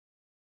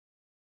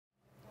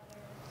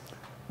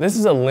This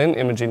is a lens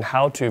imaging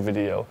how-to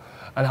video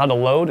on how to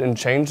load and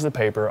change the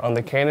paper on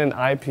the Canon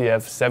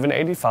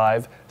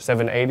iPF785,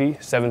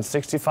 780,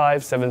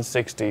 765,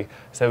 760,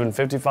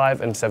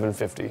 755, and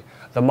 750.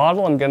 The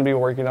model I'm going to be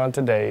working on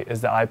today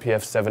is the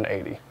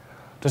iPF780.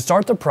 To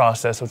start the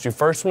process, what you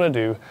first want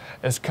to do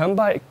is come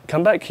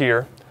back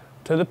here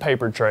to the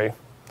paper tray,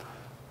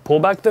 pull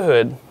back the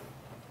hood,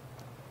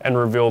 and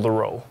reveal the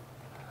roll.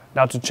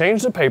 Now to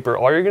change the paper,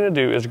 all you're going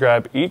to do is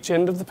grab each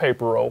end of the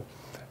paper roll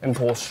and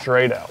pull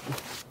straight out.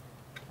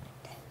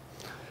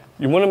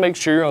 You want to make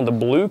sure you're on the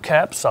blue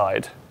cap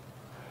side,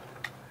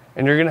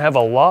 and you're going to have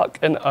a lock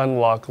and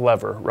unlock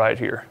lever right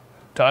here.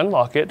 To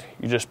unlock it,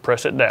 you just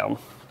press it down,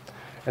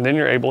 and then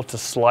you're able to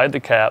slide the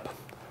cap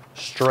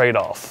straight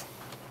off.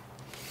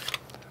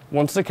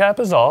 Once the cap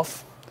is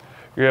off,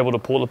 you're able to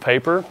pull the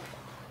paper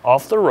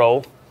off the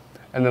roll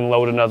and then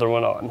load another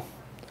one on.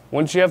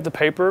 Once you have the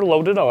paper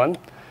loaded on,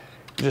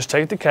 you just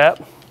take the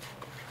cap,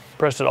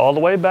 press it all the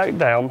way back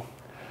down,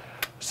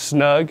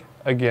 snug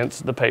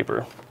against the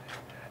paper.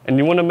 And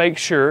you want to make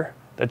sure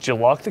that you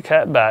lock the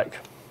cap back.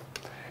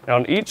 And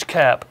on each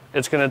cap,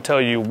 it's going to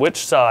tell you which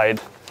side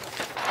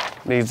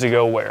needs to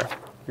go where.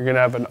 You're going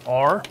to have an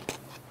R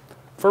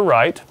for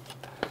right,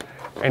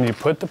 and you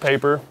put the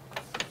paper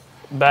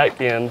back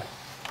in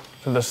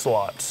to the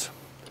slots.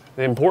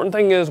 The important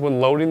thing is when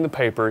loading the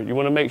paper, you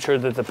want to make sure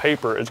that the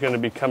paper is going to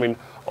be coming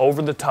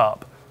over the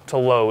top to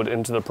load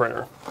into the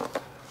printer.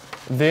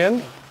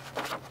 Then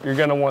you're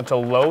going to want to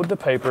load the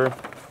paper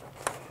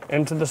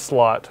into the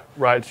slot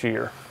right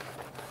here,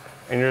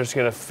 and you're just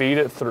going to feed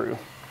it through.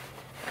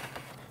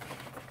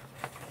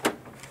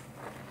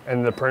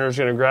 And the printer's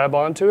going to grab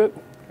onto it,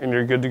 and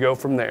you're good to go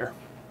from there.